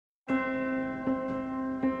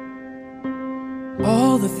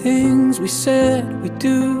all the things we said we'd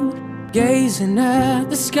do, gazing at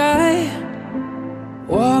the sky,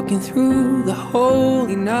 walking through the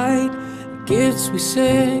holy night, the gifts we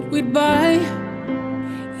said we'd buy.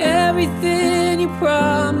 Everything you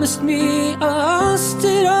promised me, I lost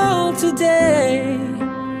it all today.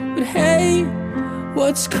 But hey,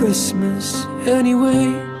 what's Christmas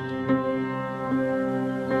anyway?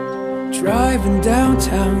 Driving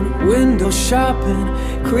downtown, window shopping,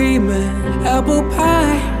 cream and apple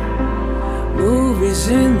pie, movies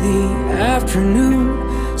in the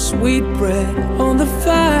afternoon, sweet bread on the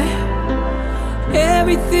fire.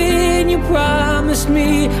 Everything you promised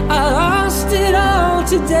me, I lost it all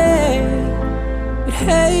today. But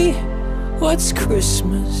hey, what's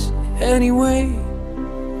Christmas anyway?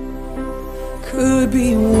 Could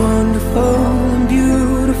be wonderful and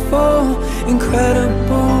beautiful,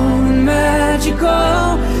 incredible and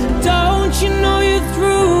magical. Don't you know you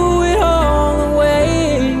threw it all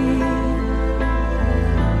away?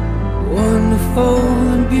 Wonderful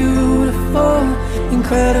and beautiful,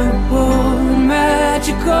 incredible and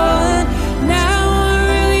magical, and now I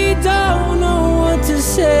really don't know what to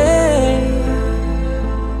say.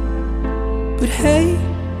 But hey,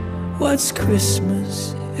 what's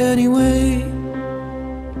Christmas anyway?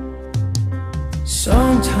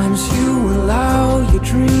 Sometimes you allow your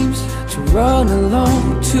dreams to run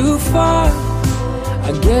along too far.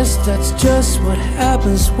 I guess that's just what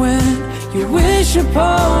happens when you wish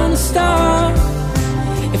upon a star.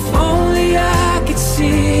 If only I could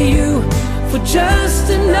see you for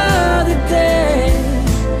just another day.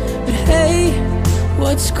 But hey,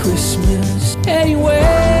 what's Christmas anyway?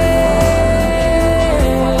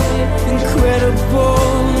 Incredible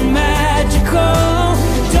and magical.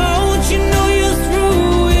 Don't you know you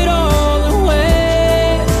threw it all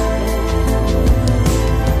away?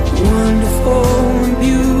 Wonderful and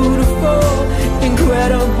beautiful,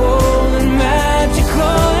 incredible and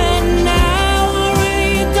magical, and now I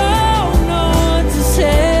really don't know what to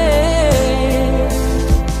say.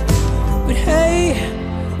 But hey,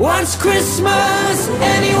 what's Christmas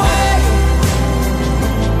anyway?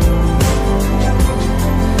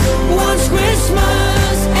 What's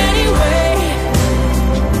Christmas anyway?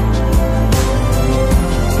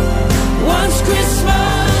 What's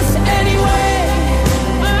Christmas anyway?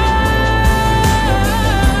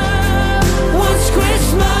 What's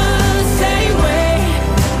Christmas anyway?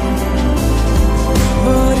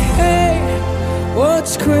 But hey,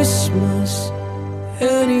 what's Christmas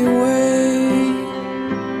anyway?